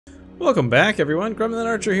Welcome back, everyone. Gremlin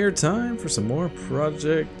Archer here. Time for some more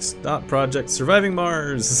projects. Not projects. Surviving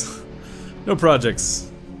Mars. No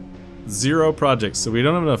projects. Zero projects. So we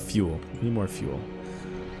don't have enough fuel. We need more fuel.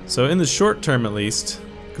 So in the short term, at least,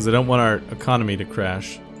 because I don't want our economy to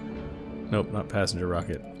crash. Nope, not passenger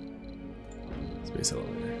rocket. Space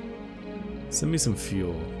elevator. Send me some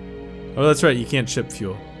fuel. Oh, that's right. You can't ship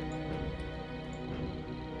fuel.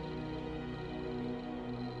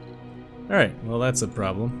 All right. Well, that's a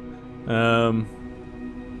problem.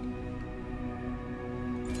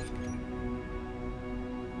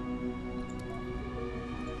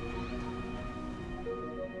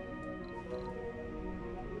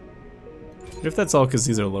 If that's all because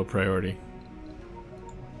these are low priority.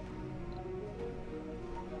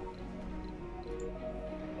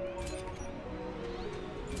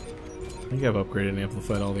 I think I've upgraded and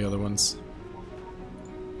amplified all the other ones.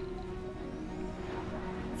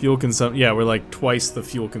 Fuel consumption, yeah, we're like twice the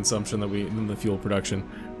fuel consumption than the fuel production.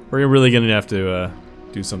 We're really gonna have to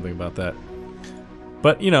do something about that.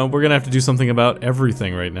 But, you know, we're gonna have to do something about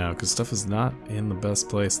everything right now, because stuff is not in the best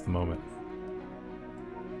place at the moment.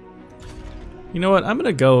 You know what, I'm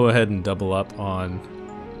gonna go ahead and double up on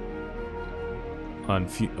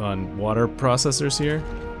water processors here.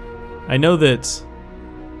 I know that...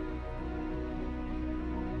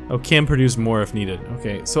 Oh, can produce more if needed.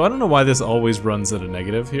 Okay, so I don't know why this always runs at a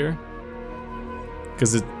negative here.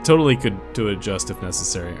 Because it totally could adjust if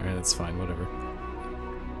necessary. Alright, that's fine, whatever.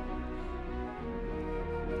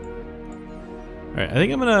 Alright, I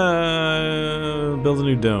think I'm gonna build a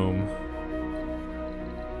new dome.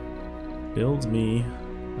 Build me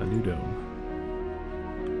a new dome.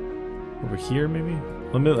 Over here, maybe?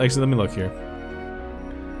 Let me look here.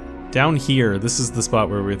 Down here, this is the spot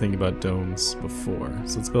where we were thinking about domes before.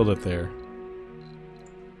 So let's build it there.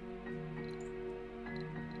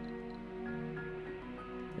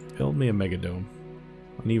 Build me a mega dome.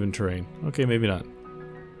 Uneven terrain. Okay, maybe not.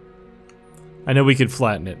 I know we could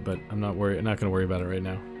flatten it, but I'm not gonna worry about it right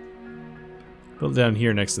now. Build down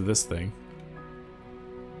here next to this thing.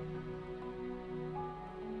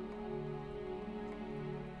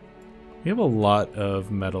 We have a lot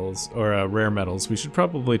of metals, or rare metals. We should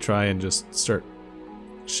probably try and just start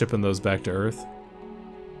shipping those back to Earth.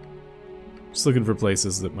 Just looking for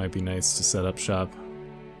places that might be nice to set up shop.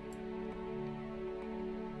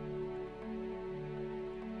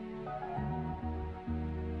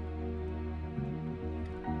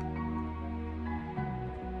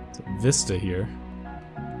 It's a vista here.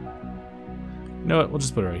 You know what? We'll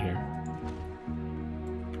just put it right here.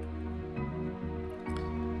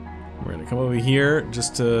 We're gonna come over here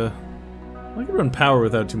just to... I can run power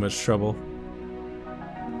without too much trouble.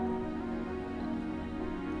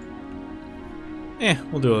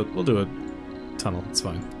 We'll do a tunnel, it's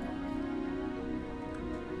fine.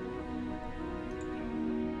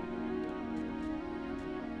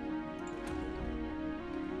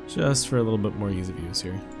 Just for a little bit more ease of use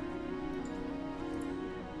here.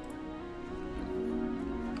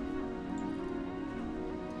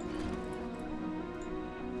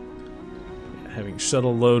 Having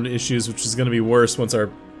shuttle load issues, which is going to be worse once our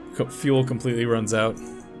fuel completely runs out.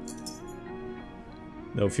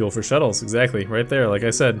 No fuel for shuttles, exactly, right there, like I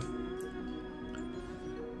said.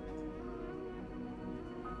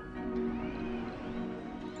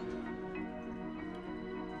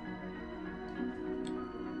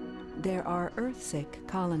 There are Earthsick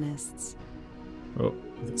colonists. Oh,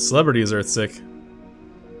 the celebrity is Earthsick.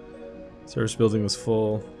 Service building was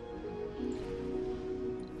full.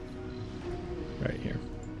 Right here.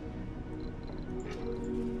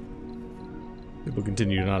 People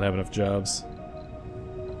continue to not have enough jobs.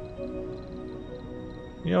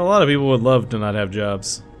 You know, a lot of people would love to not have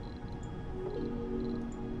jobs.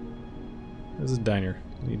 There's a diner.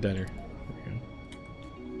 I need a diner. There we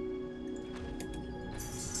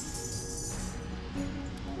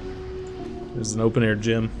go. There's an open air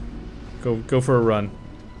gym. Go for a run.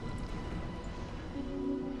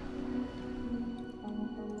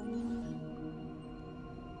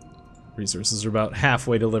 Resources are about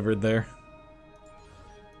halfway delivered there.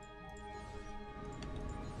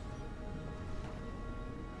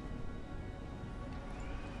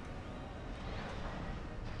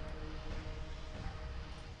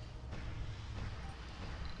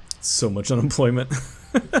 So much unemployment.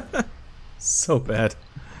 So bad.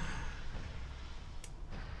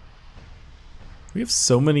 We have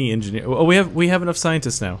so many engineers. Oh, we have enough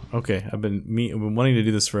scientists now. Okay, I've been wanting to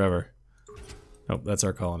do this forever. Oh, that's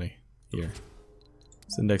our colony. Here.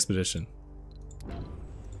 Send expedition.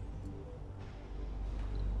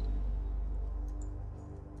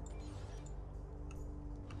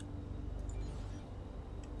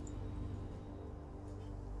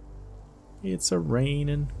 It's a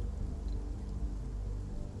raining.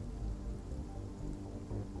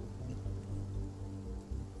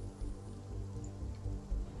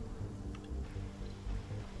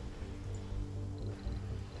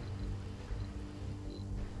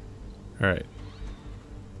 Alright.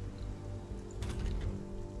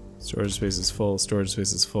 Storage space is full, storage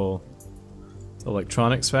space is full. It's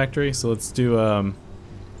electronics factory, so let's do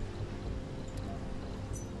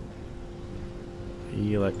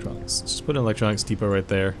electronics. Just put an electronics depot right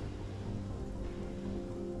there.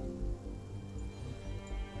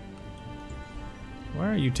 Why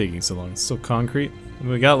are you taking so long? It's still concrete? I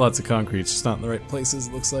mean, we got lots of concrete, it's just not in the right places,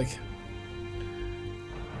 it looks like.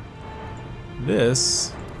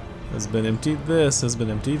 This has been emptied. This has been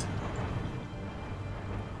emptied.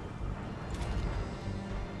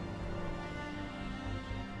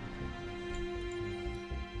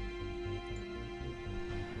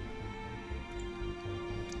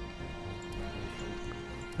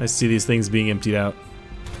 I see these things being emptied out.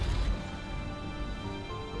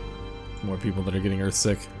 More people that are getting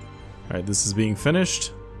earthsick. Alright, this is being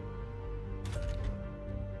finished.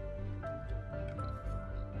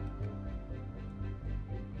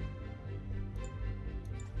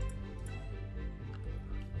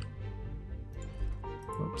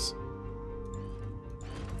 Oops.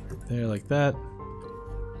 Right there, like that.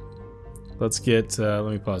 Let's get, let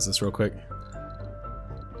me pause this real quick.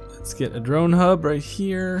 Let's get a drone hub right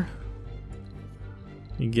here.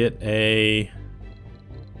 You get a...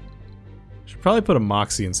 Should probably put a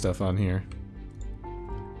Moxie and stuff on here.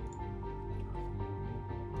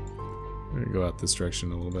 We're gonna go out this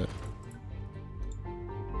direction a little bit.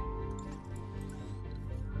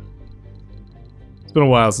 It's been a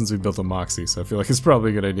while since we built a Moxie, so I feel like it's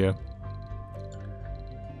probably a good idea.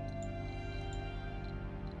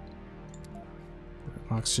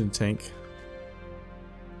 Oxygen tank.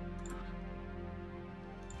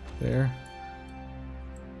 There.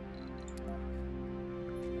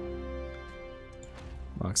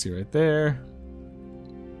 Moxie right there.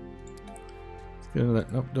 Let's get another.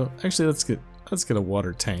 Nope, don't. Actually, let's get a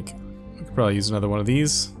water tank. We could probably use another one of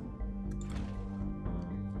these.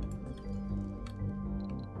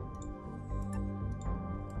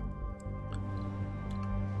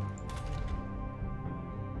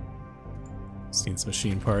 Just need some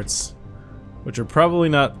machine parts, which are probably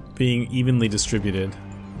not being evenly distributed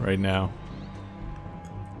right now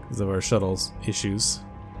because of our shuttle's issues.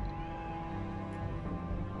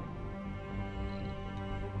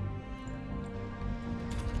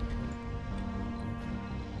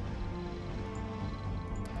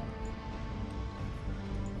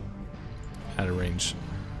 Out of range.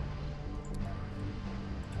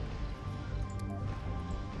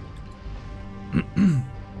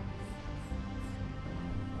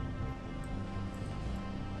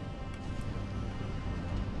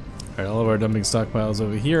 Alright, all of our dumping stockpiles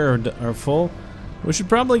over here are full. We should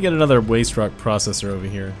probably get another waste rock processor over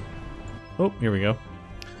here. Oh, here we go.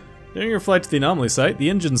 During your flight to the anomaly site, the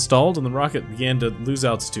engine stalled and the rocket began to lose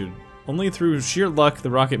altitude. Only through sheer luck, the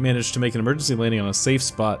rocket managed to make an emergency landing on a safe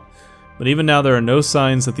spot. But even now, there are no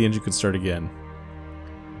signs that the engine could start again.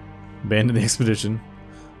 Abandon the expedition.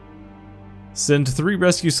 Send 3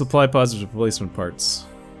 rescue supply pods with replacement parts.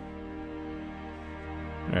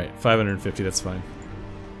 Alright, 550, that's fine.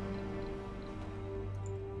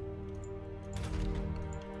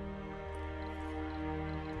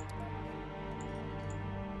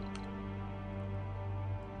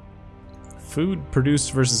 Food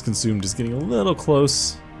produced versus consumed is getting a little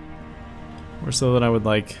close. More so than I would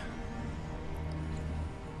like.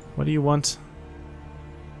 What do you want?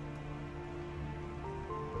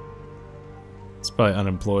 It's probably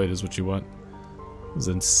unemployed is what you want. He's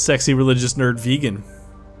a sexy religious nerd vegan.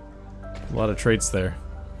 A lot of traits there.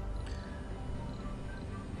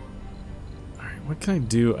 Alright, what can I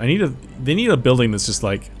do? They need a building that's just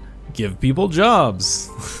like, give people jobs.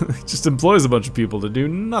 Just employs a bunch of people to do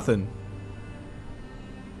nothing.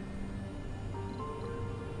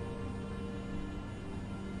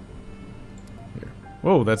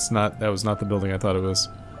 Whoa, that was not the building I thought it was.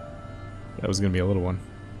 That was gonna be a little one.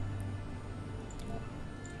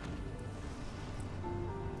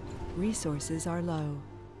 Resources are low.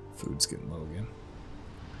 Food's getting low again.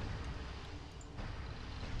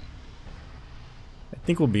 I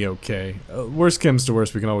think we'll be okay. Worst comes to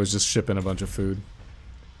worst, we can always just ship in a bunch of food.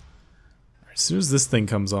 As soon as this thing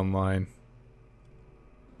comes online,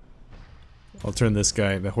 I'll turn this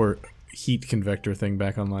guy, the heat convector thing,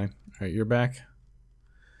 back online. Alright, you're back.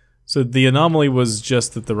 So the anomaly was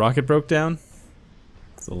just that the rocket broke down?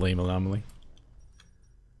 It's a lame anomaly.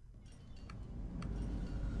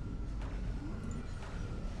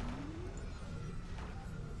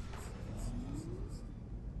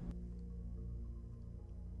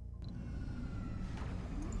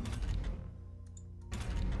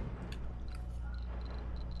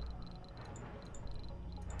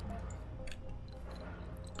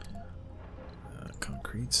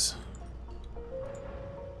 concrete.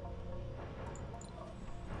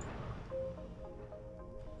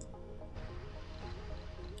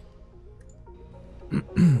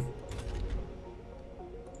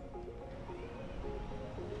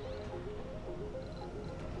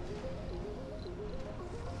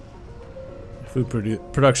 Food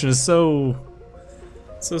production is so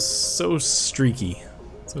streaky,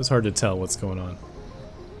 so it's hard to tell what's going on.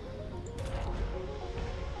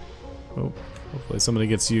 Oh, hopefully somebody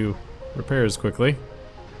gets you repairs quickly.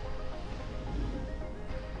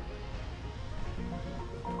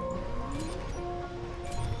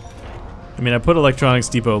 I mean, I put Electronics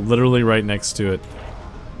Depot literally right next to it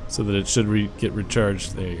so that it should get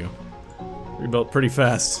recharged. There you go. Rebuilt pretty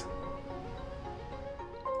fast.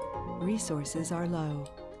 Resources are low.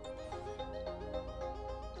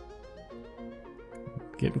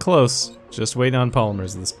 Getting close. Just waiting on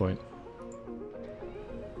polymers at this point.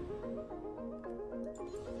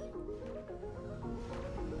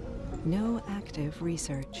 No active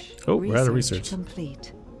research. Oh, we're out of research.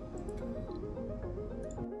 Complete.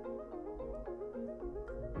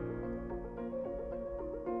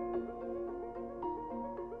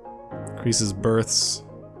 Increases births.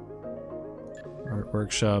 Art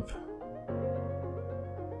workshop.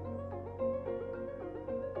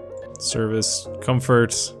 Service,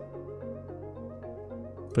 comfort.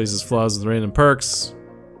 Places flaws with random perks.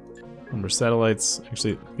 Number of satellites.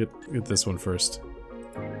 Actually, get this one first.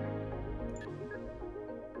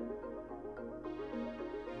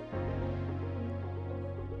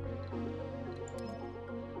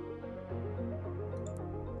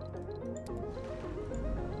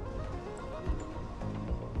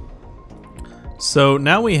 So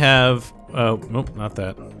now we have, nope, not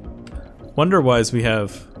that. Wonder-wise, we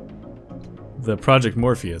have the Project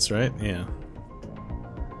Morpheus, right? Yeah.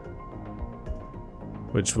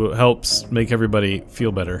 Which helps make everybody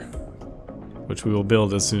feel better. Which we will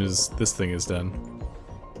build as soon as this thing is done.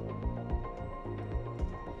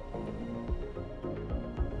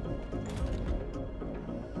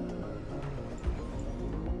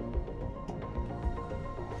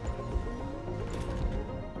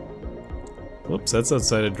 Whoops, that's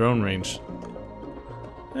outside of drone range.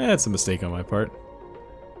 That's a mistake on my part.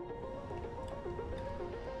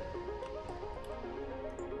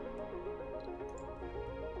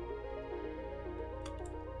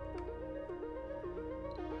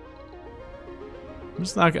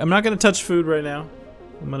 I'm not gonna touch food right now.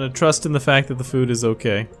 I'm gonna trust in the fact that the food is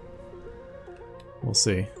okay. We'll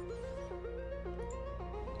see.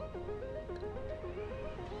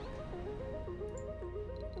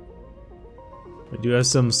 I do have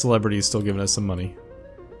some celebrities still giving us some money.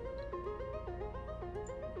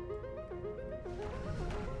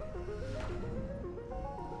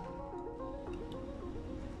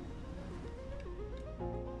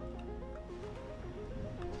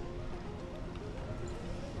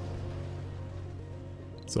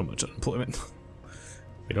 So much unemployment.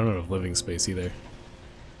 We don't have enough living space either.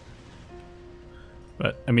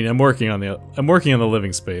 But I mean, I'm working on the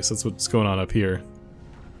living space. That's what's going on up here.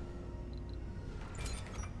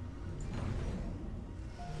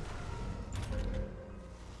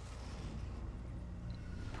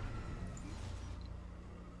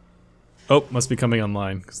 Oh, must be coming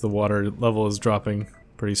online because the water level is dropping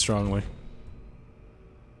pretty strongly.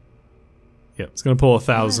 Yep, it's gonna pull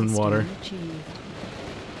 1,000 water.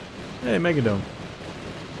 Hey, Megadome.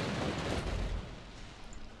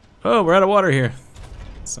 Oh, we're out of water here.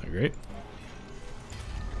 That's not great.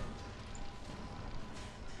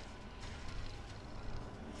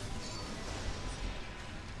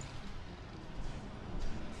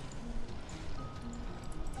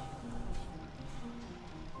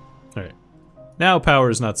 Alright. Now power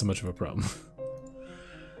is not so much of a problem.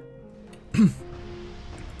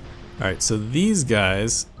 Alright, so these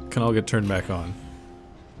guys can all get turned back on.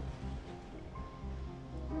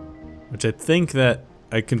 Which I think that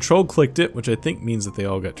I control-clicked it, which I think means that they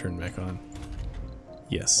all got turned back on.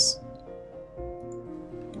 Yes.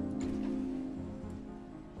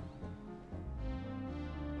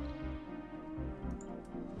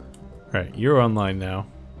 Alright, you're online now.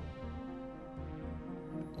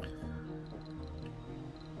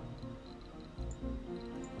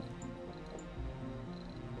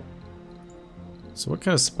 So what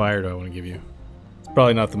kind of spire do I want to give you? It's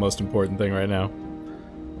probably not the most important thing right now.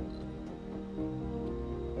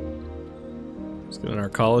 Let's get an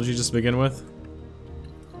arcology just to begin with.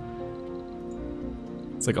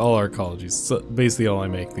 It's like all arcologies. It's basically all I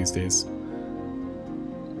make these days.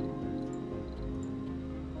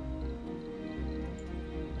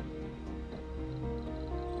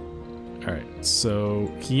 Alright,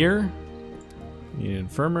 so here Need an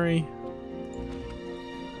infirmary.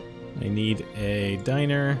 I need a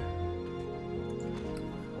diner.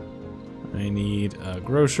 I need a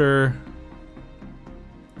grocer.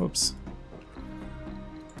 Whoops.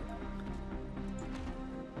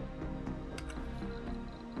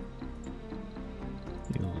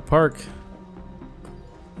 Need a little park.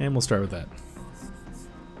 And we'll start with that.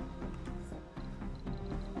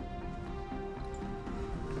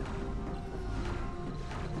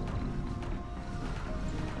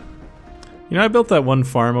 You know, I built that one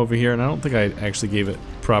farm over here, and I don't think I actually gave it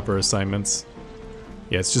proper assignments.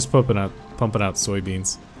 Yeah, it's just pumping out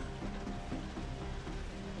soybeans.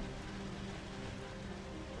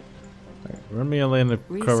 All right, run me a land of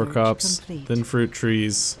cover crops, complete. then fruit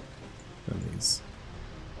trees, then these.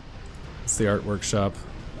 It's the art workshop.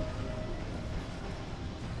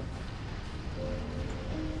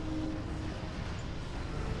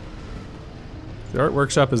 The art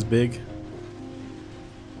workshop is big.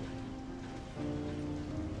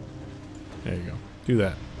 There you go. Do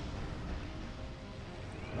that.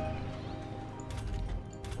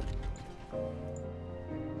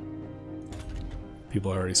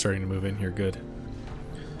 People are already starting to move in here. Good.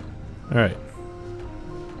 Alright.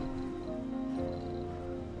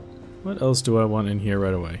 What else do I want in here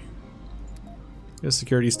right away? Get a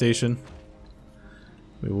security station.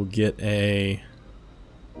 We will get a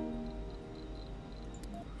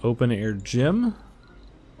open air gym.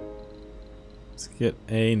 Let's get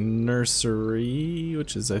a nursery,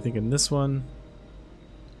 which is I think in this one.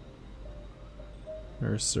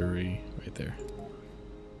 Nursery, right there.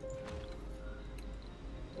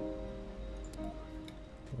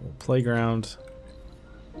 Playground.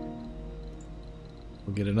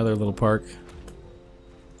 We'll get another little park.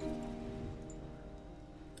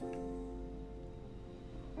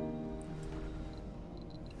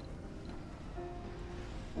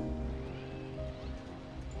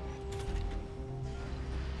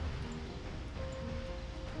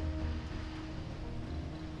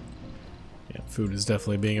 Yeah, food is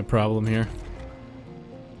definitely being a problem here.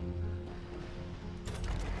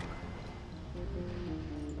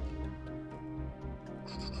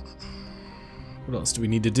 What else do we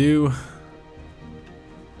need to do?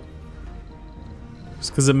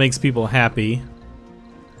 Just because it makes people happy,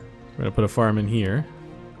 we're gonna put a farm in here.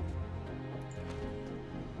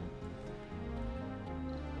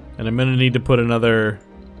 And I'm gonna need to put another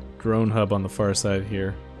drone hub on the far side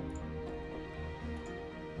here.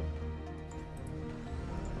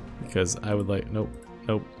 Because I would like, nope,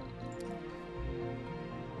 nope.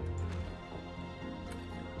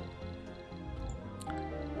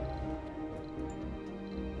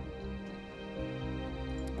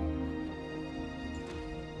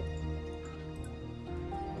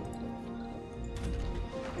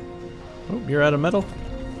 Oh, you're out of metal?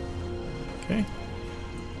 Okay.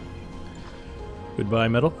 Goodbye,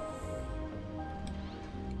 metal.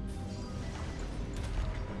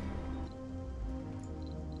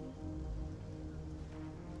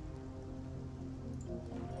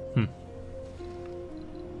 Hmm.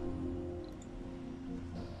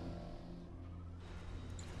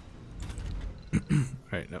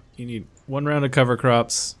 Alright, no. You need one round of cover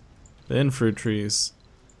crops, then fruit trees,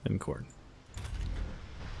 then corn.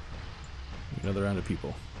 Another round of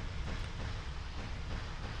people.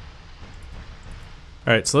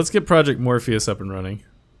 Alright, so let's get Project Morpheus up and running.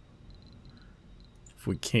 If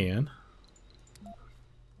we can.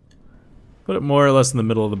 Put it more or less in the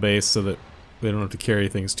middle of the base so that we don't have to carry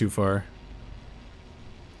things too far.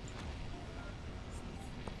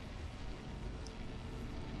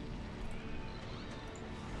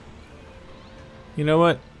 You know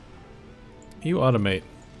what? You automate.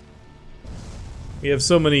 We have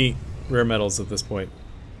so many rare metals at this point.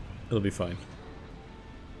 It'll be fine.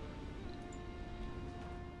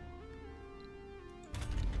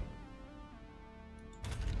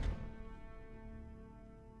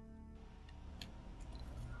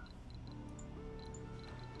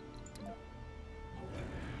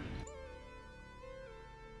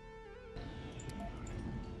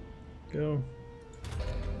 Go.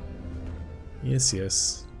 Yes,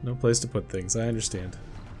 yes. No place to put things. I understand.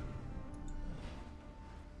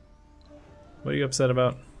 What are you upset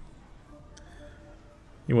about?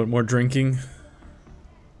 You want more drinking?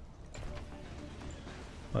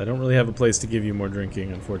 Well, I don't really have a place to give you more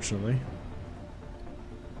drinking, unfortunately.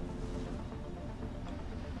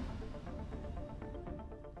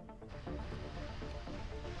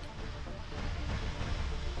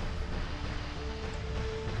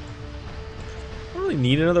 I don't really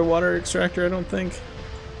need another water extractor, I don't think.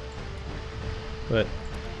 But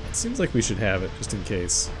it seems like we should have it, just in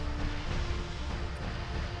case.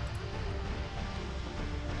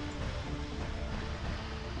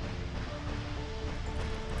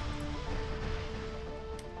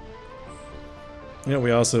 You know,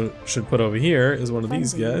 we also should put over here is one of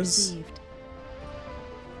these Funding guys. received.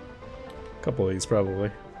 A couple of these, probably.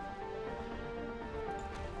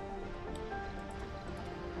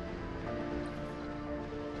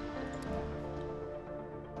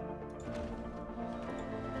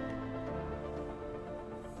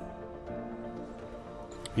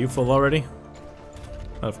 You full already?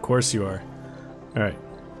 Of course you are. Alright.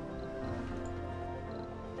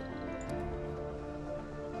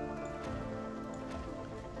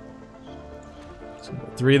 So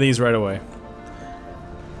 3 of these right away.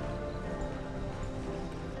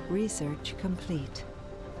 Research complete.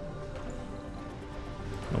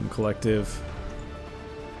 Home collective.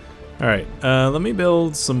 Alright, let me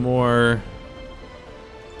build some more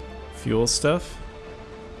fuel stuff.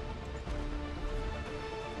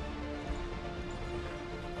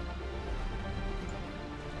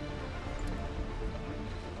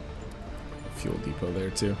 Fuel depot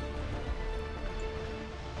there too.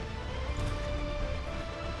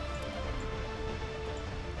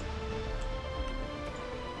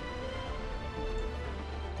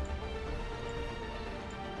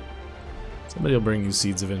 Somebody will bring you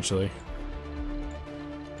seeds eventually.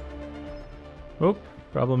 Oh,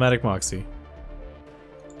 problematic Moxie.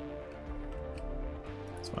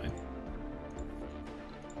 It's fine.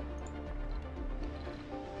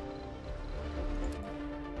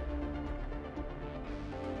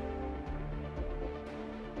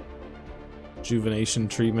 Rejuvenation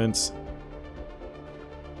treatments.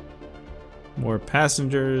 More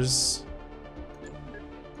passengers.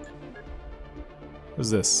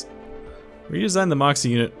 What's this? Redesign the Moxie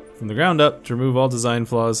unit from the ground up to remove all design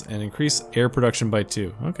flaws and increase air production by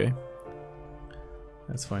 2. Okay.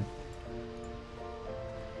 That's fine.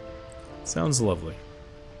 Sounds lovely.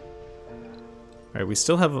 Alright, we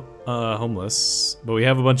still have homeless, but we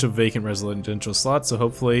have a bunch of vacant residential slots, so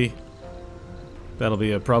hopefully that'll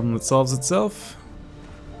be a problem that solves itself.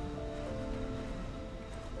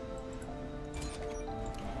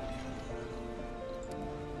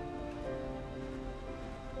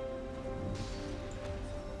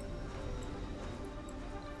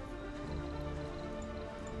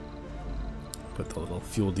 Put the little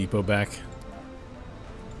fuel depot back.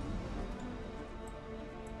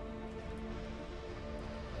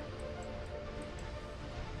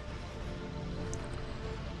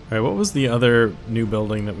 Alright, what was the other new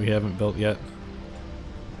building that we haven't built yet?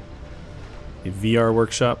 The VR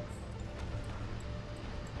workshop?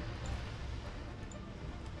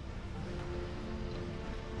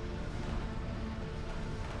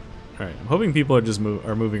 Alright, I'm hoping people are just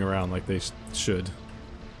moving around like they should.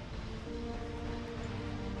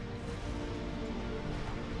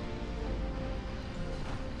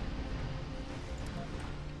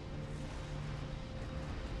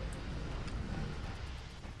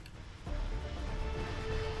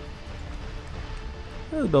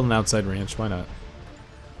 Let's build an outside ranch, why not?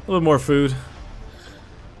 A little more food.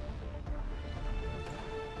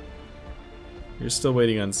 You're still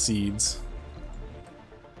waiting on seeds.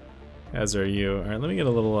 As are you. Alright, let me get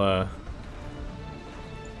a little,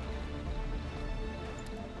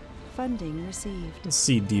 Funding received.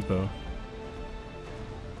 seed depot.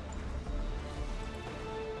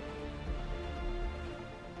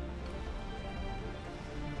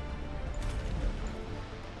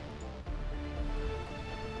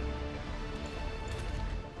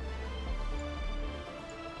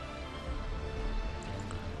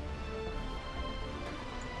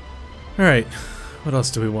 Alright, what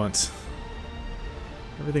else do we want?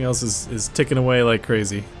 Everything else is ticking away like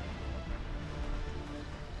crazy.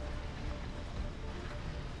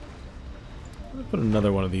 I'll put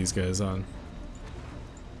another one of these guys on.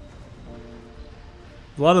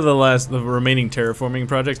 A lot of the remaining terraforming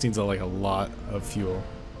projects needs like a lot of fuel.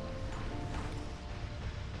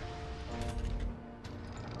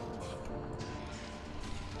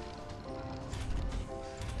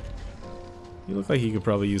 You look like you could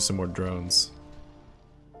probably use some more drones.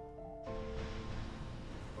 A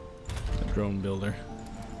drone builder.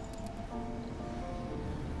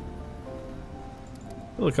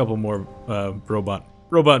 Build a couple more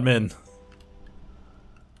robot men.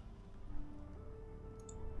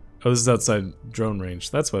 Oh, this is outside drone range.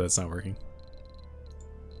 That's why that's not working.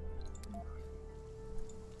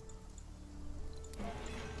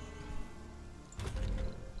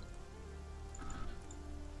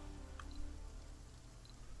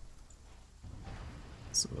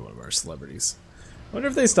 This is one of our celebrities. I wonder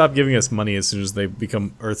if they stop giving us money as soon as they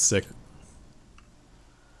become Earth-sick.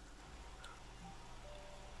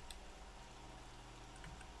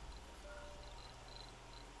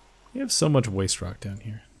 We have so much waste rock down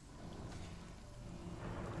here.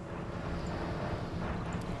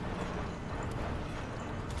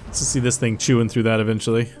 Let's just see this thing chewing through that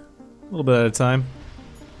eventually. A little bit at a time.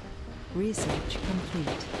 Research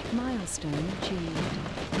complete. Milestone achieved.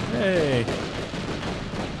 Hey!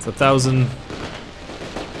 It's 1,000.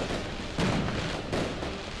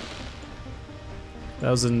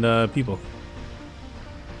 1,000 people.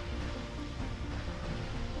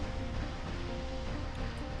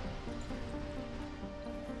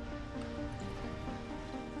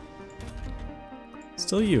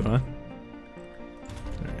 Still you, huh?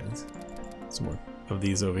 Alright, some more of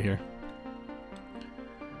these over here.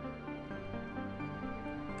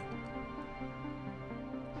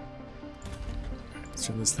 Let's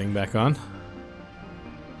turn this thing back on.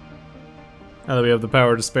 Now that we have the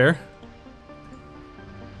power to spare.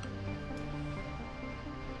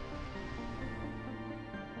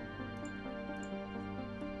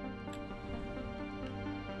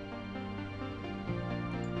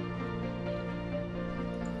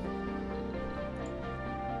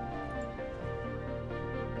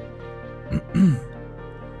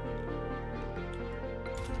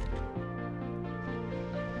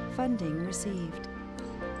 Funding received.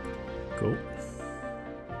 Cool.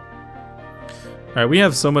 Alright, we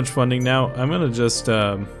have so much funding now. I'm gonna just,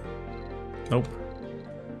 nope.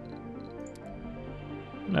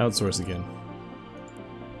 Outsource again.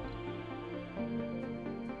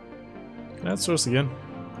 Can I outsource again?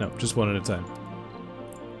 No, just one at a time.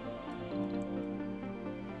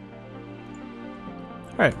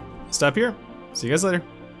 Alright, stop here. See you guys later.